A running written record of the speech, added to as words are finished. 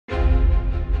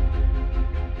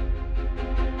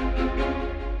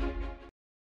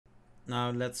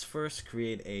Now let's first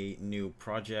create a new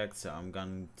project. So I'm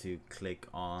going to click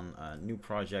on a new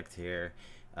project here.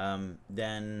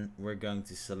 Then we're going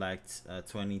to select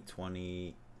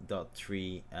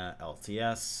 2020.3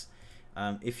 LTS.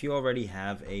 If you already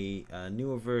have a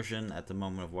newer version at the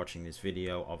moment of watching this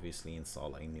video, obviously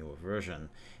install a newer version.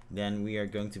 Then we are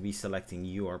going to be selecting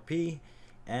URP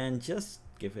and just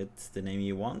give it the name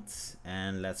you want,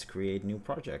 and let's create new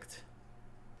project.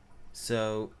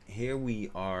 So here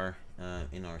we are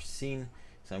in our scene.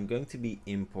 So I'm going to be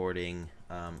importing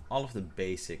all of the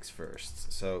basics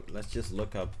first. So let's just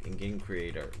look up in Game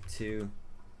Creator 2.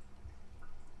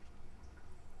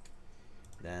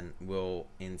 Then we'll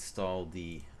install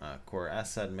the core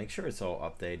asset. Make sure it's all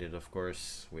updated, of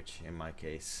course, which in my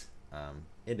case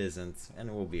it isn't, and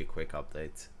it will be a quick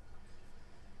update.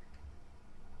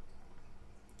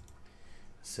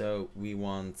 So we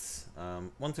want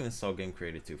to install Game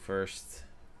Creator 2 first.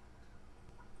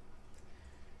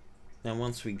 Now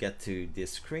once we get to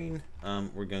this screen,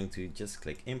 we're going to just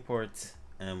click import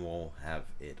and we'll have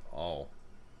it all.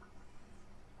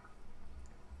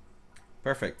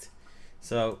 Perfect.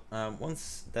 So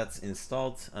once that's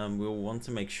installed, we'll want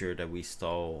to make sure that we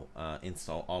install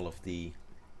all of the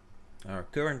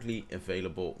currently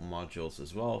available modules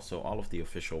as well. So all of the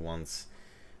official ones,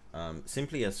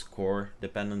 simply as core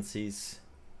dependencies.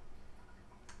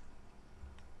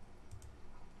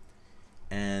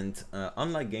 And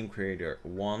unlike Game Creator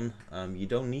 1, you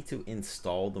don't need to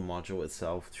install the module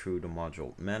itself through the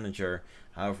module manager.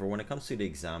 However, when it comes to the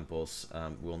examples,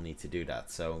 we'll need to do that.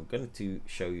 So I'm going to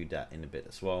show you that in a bit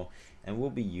as well. And we'll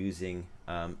be using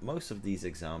most of these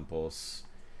examples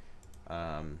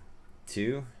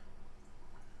to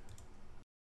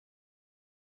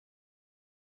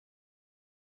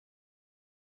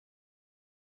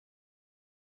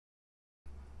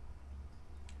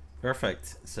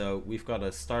Perfect. So we've got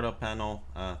a startup panel.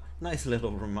 Nice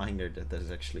little reminder that there's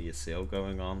actually a sale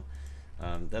going on.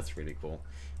 That's really cool.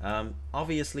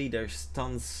 Obviously, there's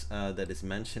tons that is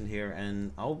mentioned here,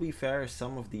 and I'll be fair,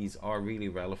 some of these are really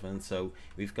relevant. So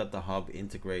we've got the hub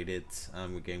integrated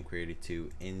with Game Creator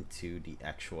 2 into the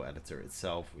actual editor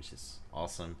itself, which is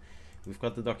awesome. We've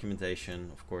got the documentation,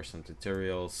 of course, some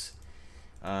tutorials.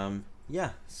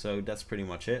 Yeah, so that's pretty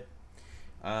much it.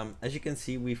 As you can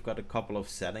see, we've got a couple of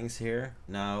settings here.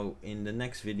 Now in the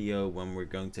next video, when we're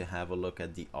going to have a look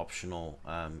at the optional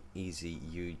easy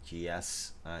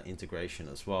UGS integration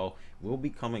as well, we'll be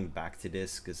coming back to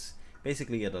this because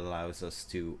basically it allows us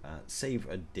to save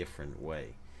a different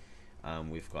way.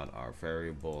 We've got our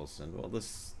variables, and well,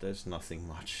 there's nothing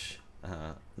much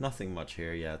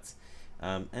here yet,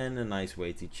 and a nice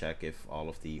way to check if all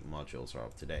of the modules are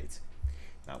up to date.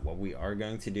 Now what we are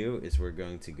going to do is we're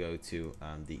going to go to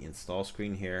the install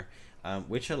screen here,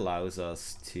 which allows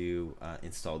us to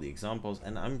install the examples,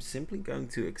 and I'm simply going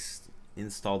to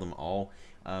install them all.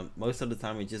 Most of the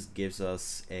time it just gives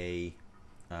us a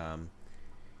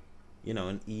you know,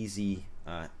 an easy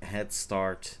head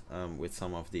start with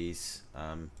some of these,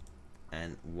 and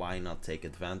why not take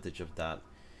advantage of that.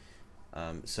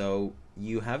 So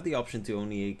you have the option to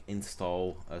only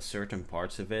install certain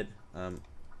parts of it.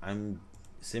 I'm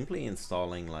simply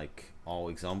installing like all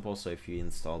examples. So if you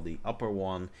install the upper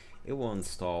one, it will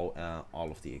install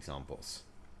all of the examples.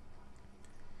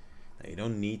 Now, you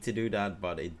don't need to do that,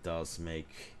 but it does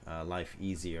make life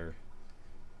easier,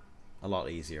 a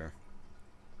lot easier.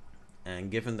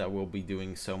 And given that we'll be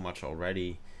doing so much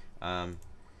already, not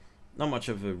much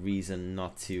of a reason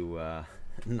not to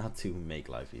not to make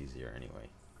life easier anyway.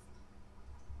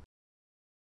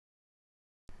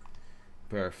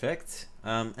 Perfect.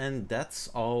 And that's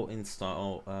all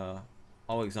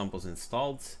all examples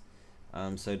installed.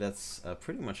 So that's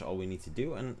pretty much all we need to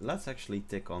do. And let's actually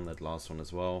tick on that last one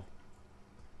as well.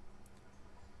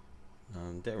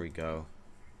 There we go.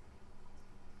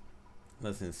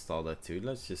 Let's install that too.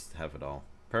 Let's just have it all.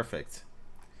 Perfect.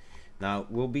 Now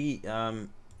we'll be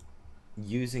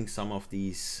using some of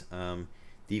these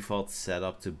default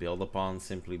setup to build upon,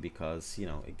 simply because, you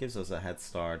know, it gives us a head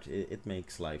start. It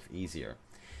makes life easier.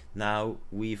 Now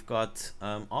we've got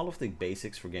all of the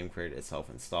basics for Game Creator itself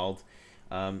installed.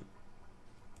 I'm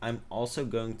also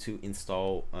going to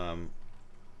install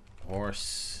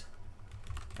Horse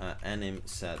Anim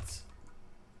Set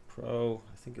Pro.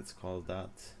 I think it's called that.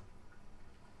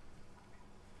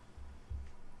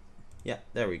 Yeah,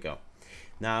 there we go.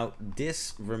 Now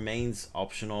this remains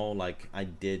optional. Like, I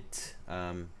did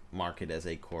mark it as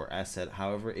a core asset.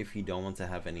 However, if you don't want to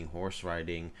have any horse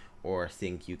riding, or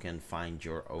think you can find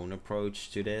your own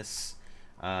approach to this,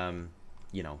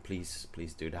 you know, please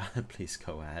do that. Please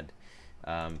go ahead.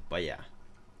 But yeah,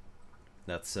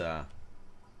 that's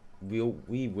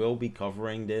we will be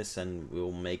covering this and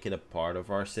we'll make it a part of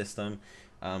our system.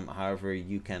 However,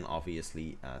 you can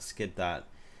obviously skip that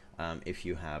if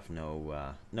you have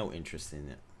no interest in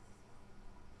it,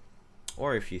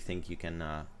 or if you think you can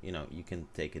you know, you can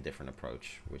take a different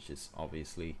approach, which is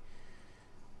obviously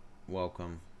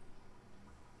welcome.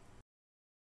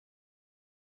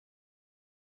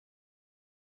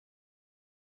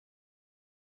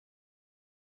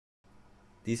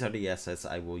 These are the assets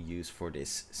I will use for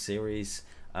this series.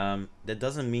 That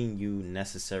doesn't mean you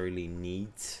necessarily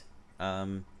need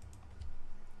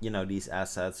you know, these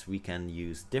assets. We can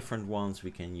use different ones,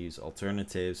 we can use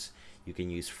alternatives, you can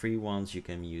use free ones, you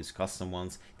can use custom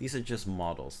ones. These are just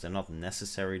models. They're not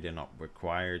necessary, they're not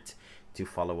required to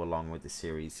follow along with the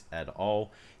series at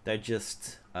all. They're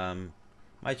just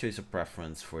my choice of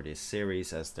preference for this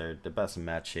series, as they're the best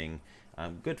matching,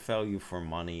 good value for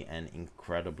money, and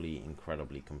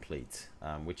incredibly complete,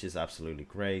 which is absolutely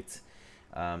great.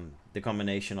 The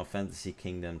combination of Fantasy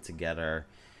Kingdom together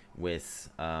with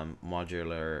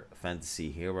modular fantasy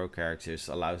hero characters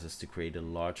allows us to create a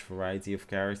large variety of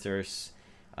characters,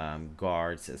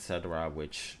 guards, etc.,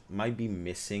 which might be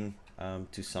missing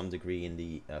to some degree in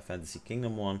the Fantasy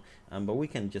Kingdom one, but we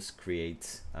can just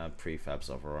create prefabs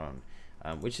of our own,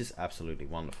 which is absolutely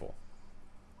wonderful.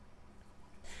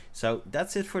 So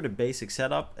that's it for the basic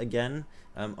setup. Again,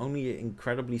 only an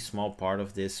incredibly small part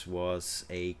of this was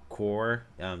a core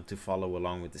to follow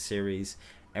along with the series.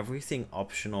 Everything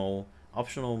optional.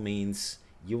 Optional means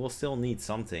you will still need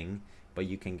something, but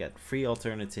you can get free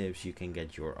alternatives, you can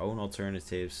get your own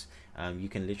alternatives, you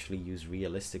can literally use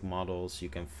realistic models, you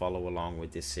can follow along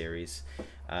with this series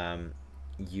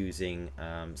using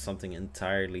something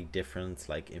entirely different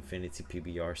like Infinity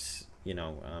PBRs, you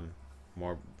know,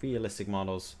 more realistic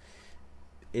models.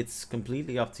 It's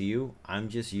completely up to you. I'm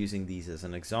just using these as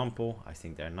an example. I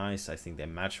think they're nice, I think they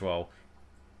match well.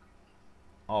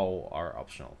 All are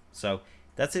optional. So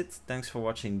that's it. Thanks for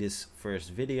watching this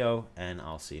first video, and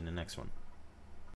I'll see you in the next one.